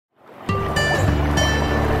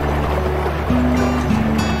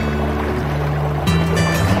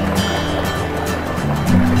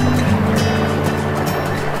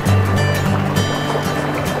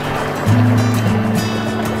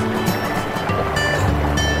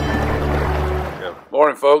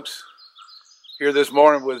Morning, folks. Here this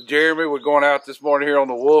morning with Jeremy. We're going out this morning here on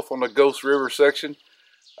the Wolf on the Ghost River section.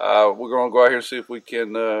 We're going to go out here and see if we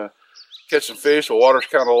can catch some fish. The water's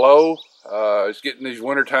kind of low. It's getting these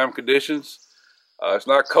wintertime conditions. It's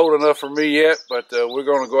not cold enough for me yet, but we're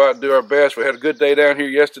going to go out and do our best. We had a good day down here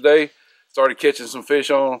yesterday. Started catching some fish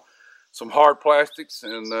on some hard plastics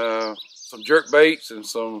and some jerk baits and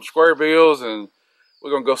some square bills, and we're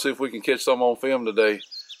going to go see if we can catch some on film today.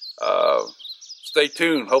 Stay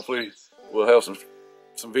tuned. Hopefully we'll have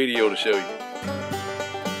some video to show you.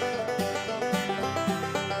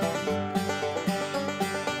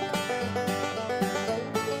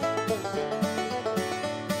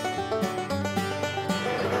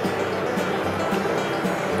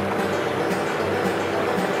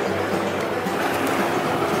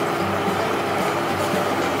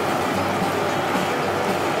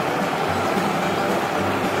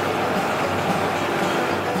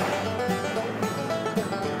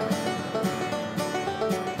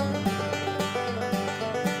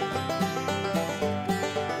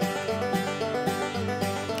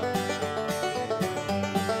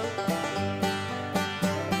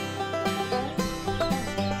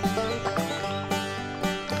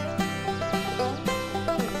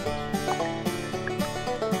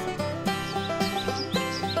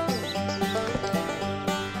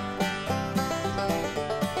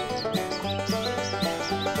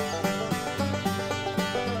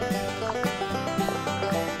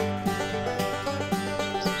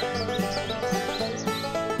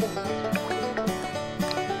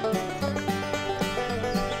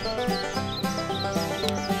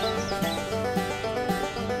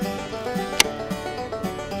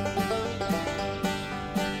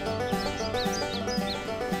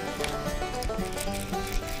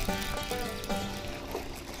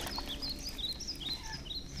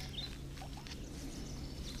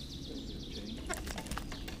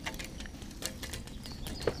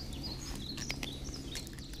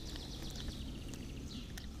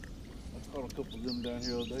 Caught a couple of them down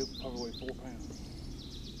here the other day, probably weigh 4 pounds.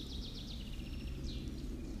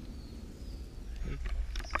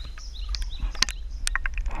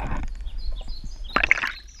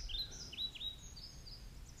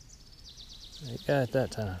 You got it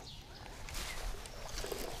that time.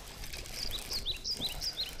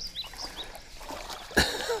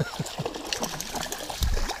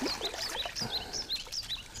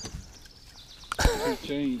 Two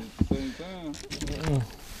chains at the same time.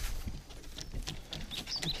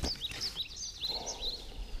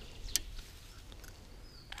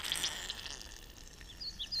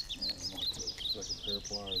 Second pair of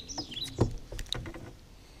pliers.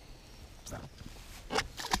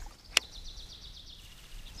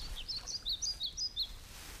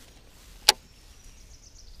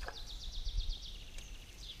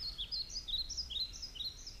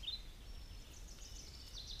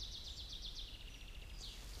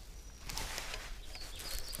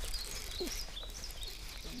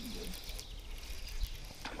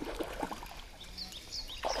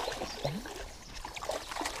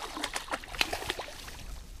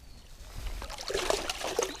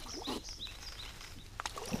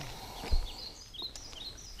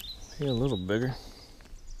 You're a little bigger.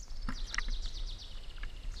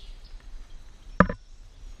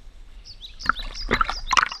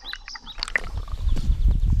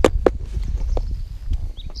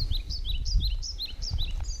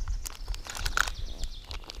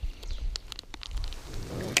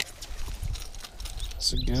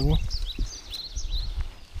 That's a good one.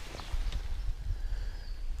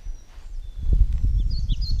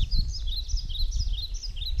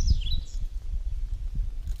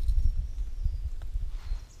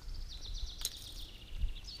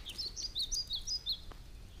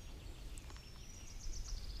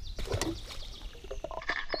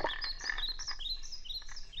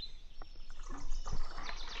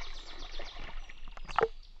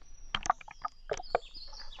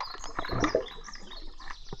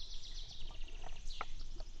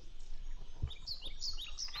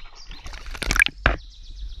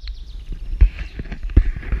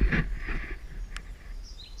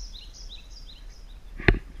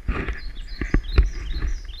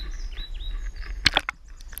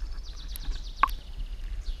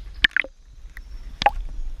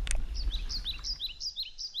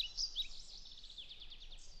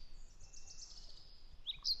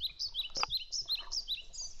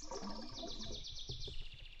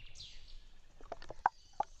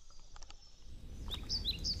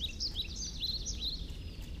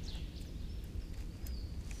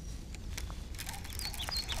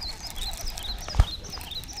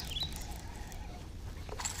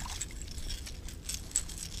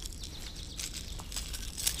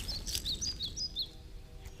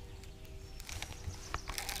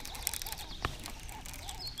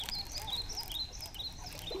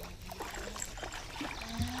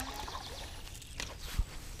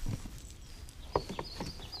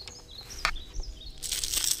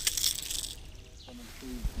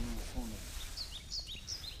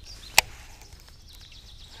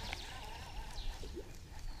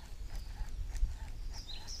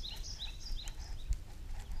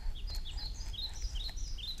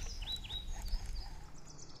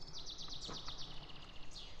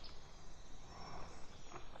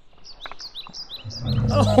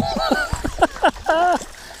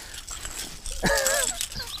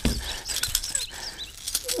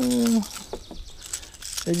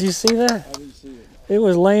 Did you see that? I didn't see it. It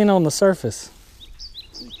was laying on the surface.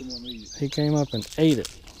 Come on, eat it. He came up and ate it.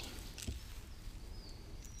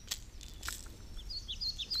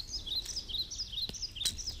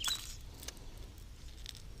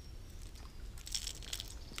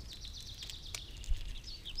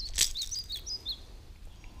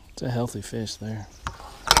 It's a healthy fish there.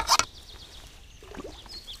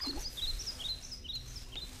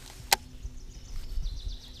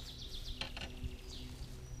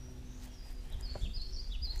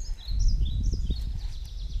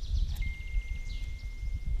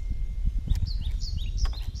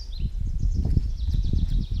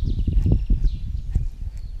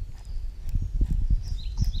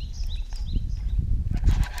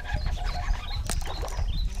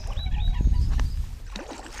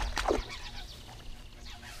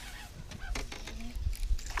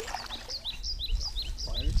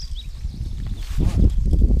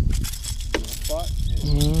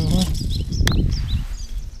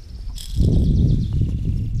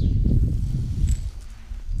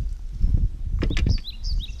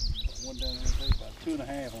 One down there, about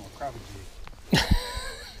 2.5 on a crappie jig.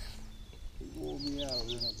 He wore me out,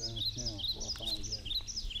 ran up down the channel before I finally got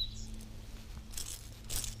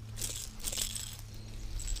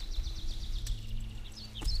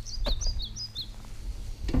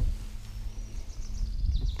him.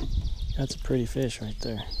 That's a pretty fish right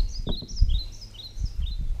there.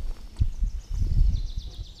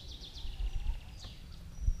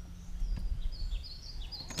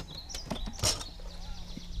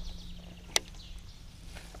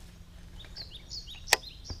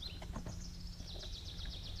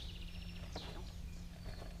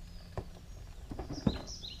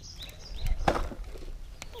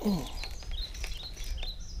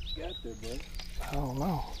 Got there, bud. I don't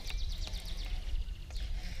know.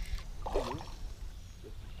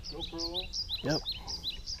 GoPro on? Yep.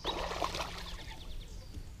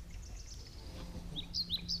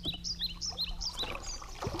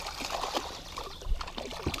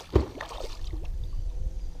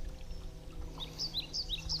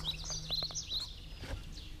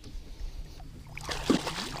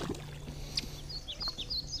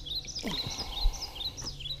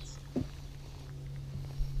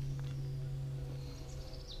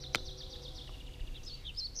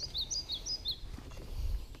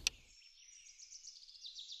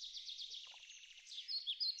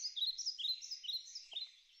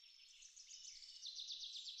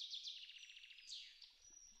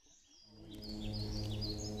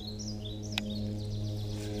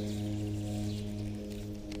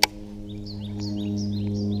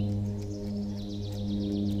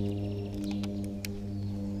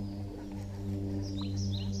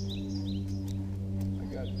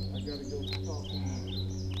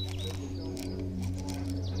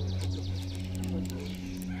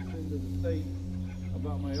 State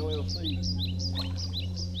about my LLC. You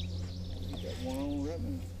got one on right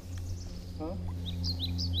now. Huh?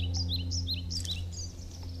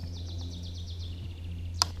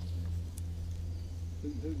 Who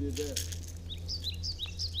did that?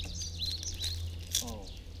 Oh.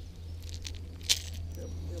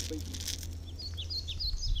 They'll beat you.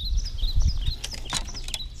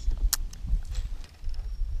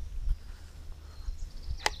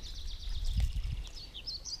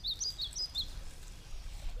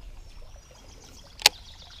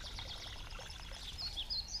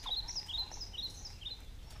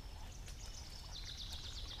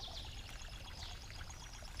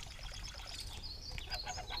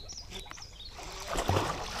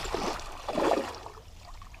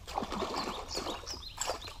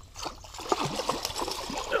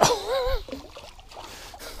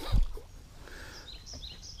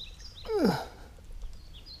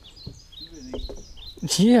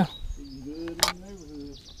 Yeah. Eating good in the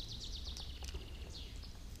neighborhood.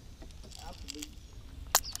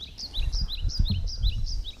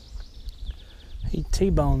 He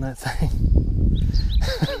T-boned that thing.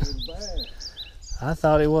 It was bad. I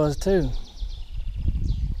thought it was too.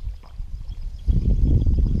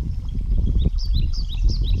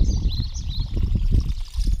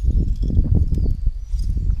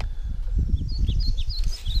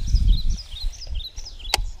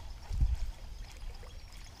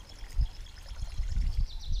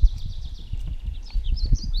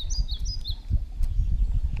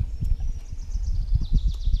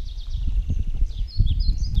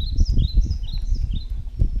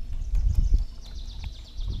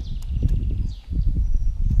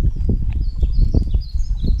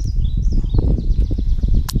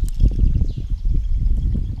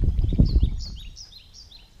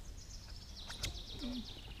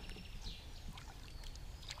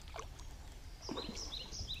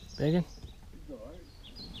 Big one?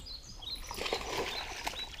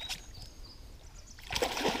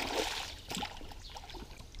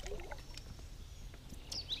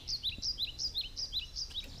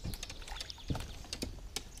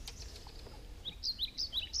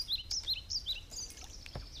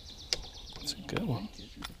 That's a good one.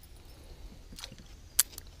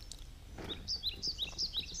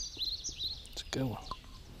 That's a good one.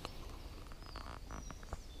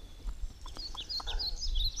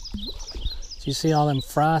 Did you see all them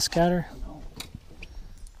fry scatter?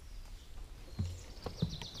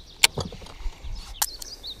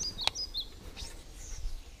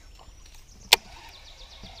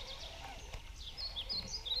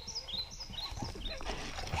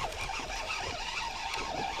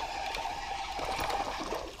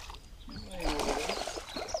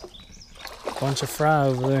 Bunch of fry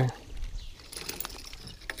over there.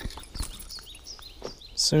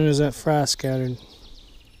 As soon as that fry scattered.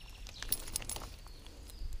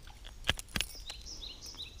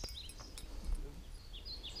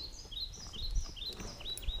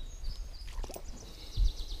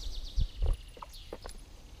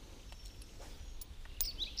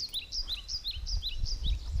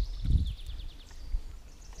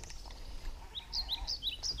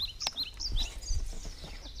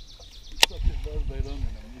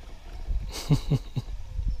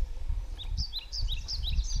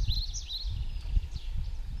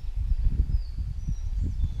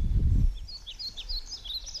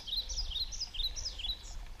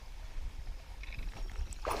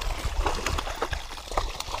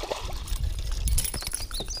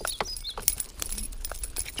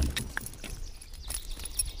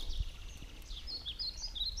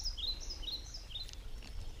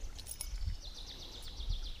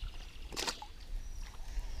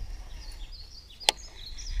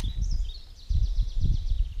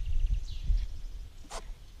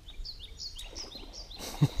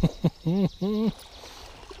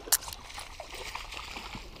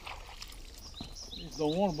 Just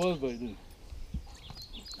don't want a buzzbait, do you?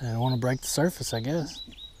 I don't want to break the surface, I guess.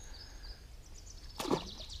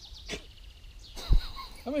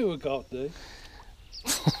 How many we caught today?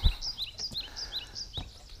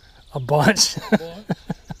 A bunch. Boy.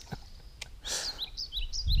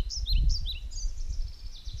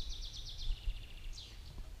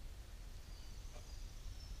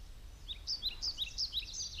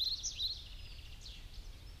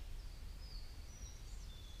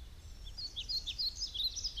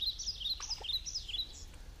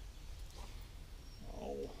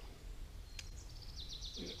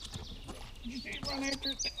 You didn't run after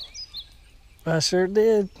it. I sure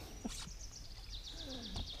did.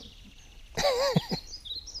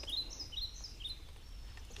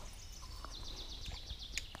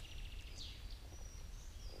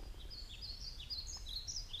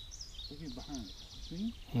 Look at behind it. See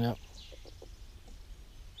him? Yep.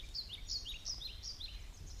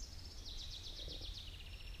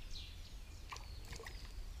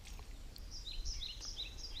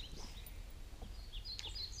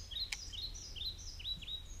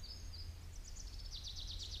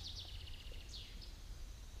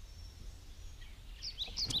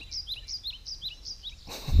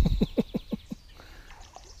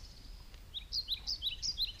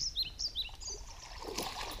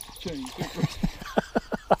 Change.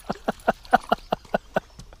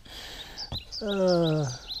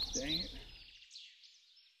 Dang it.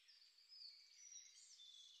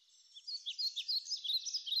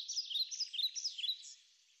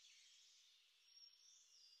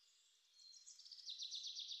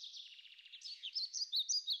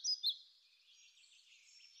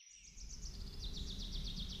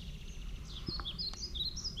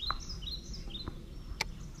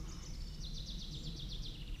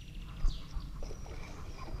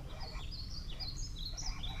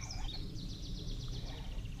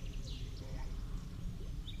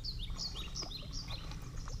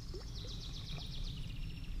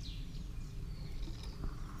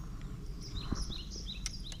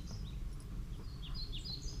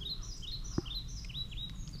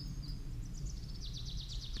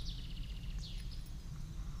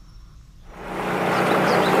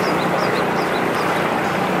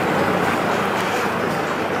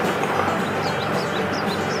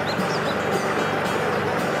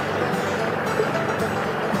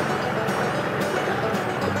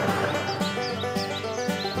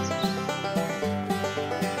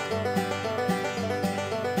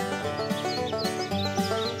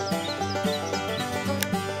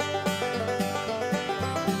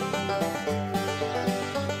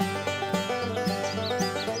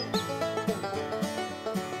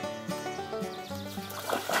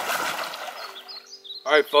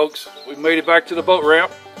 All right, folks, we made it back to the boat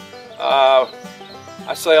ramp.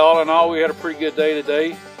 I say all in all, we had a pretty good day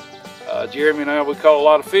today. Jeremy and I, we caught a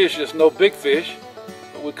lot of fish, just no big fish,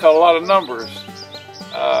 but we caught a lot of numbers.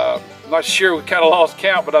 I'm not sure, we kind of lost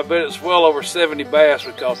count, but I bet it's well over 70 bass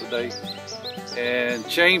we caught today. And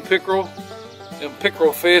chain pickerel, them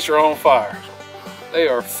pickerel fish are on fire. They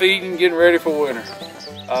are feeding, getting ready for winter.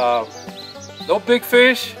 No big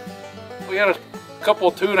fish. We had a couple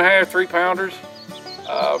of 2.5, 3 pounders.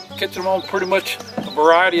 Catching them on pretty much a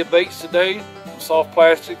variety of baits today. Soft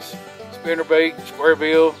plastics, spinner bait, square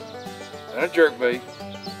bill, and a jerk bait.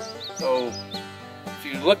 So if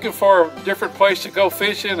you're looking for a different place to go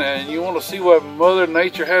fishing and you want to see what Mother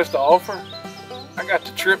Nature has to offer, I got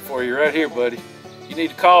the trip for you right here, buddy. You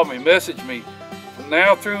need to call me, message me. From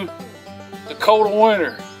now through the cold of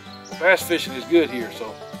winter, bass fishing is good here,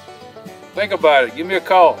 so think about it. Give me a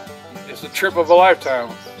call. It's a trip of a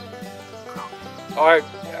lifetime. All right.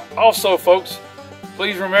 Also, folks,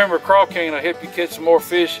 please remember, Craw-Cane will help you catch some more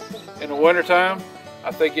fish in the wintertime.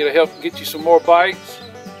 I think it'll help get you some more bites.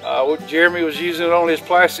 What Jeremy was using it on his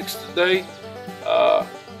plastics today.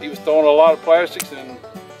 He was throwing a lot of plastics and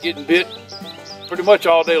getting bit pretty much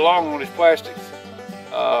all day long on his plastics.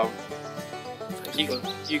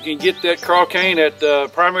 You can get that Craw-Cane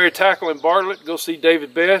at Primary Tackle in Bartlett. Go see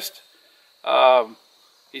David Best.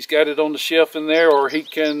 He's got it on the shelf in there, or he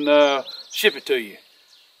can ship it to you.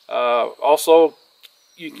 Also,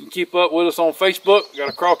 you can keep up with us on Facebook. We got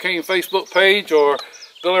a Craw-Cane Facebook page or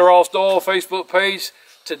Billy Ross Doyle Facebook page.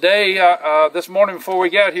 Today, this morning before we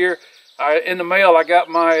got here, in the mail I got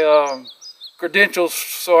my credentials,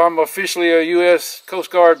 so I'm officially a U.S.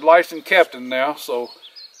 Coast Guard licensed captain now. So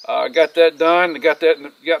I got that done. Got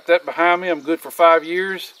that behind me. I'm good for 5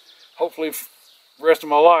 years, hopefully the rest of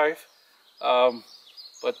my life.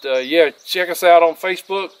 Yeah, check us out on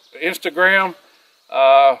Facebook, Instagram.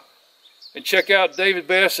 And check out David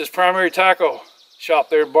Best's Primary Tackle shop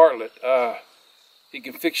there in Bartlett. He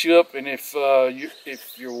can fix you up, and if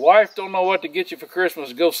your wife don't know what to get you for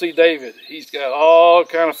Christmas, go see David. He's got all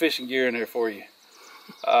kind of fishing gear in there for you.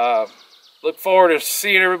 Look forward to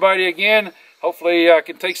seeing everybody again. Hopefully I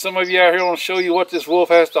can take some of you out here and show you what this wolf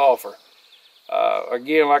has to offer.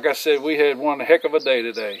 Again, like I said, we had one heck of a day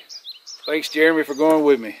today. Thanks, Jeremy, for going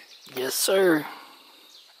with me. Yes, sir.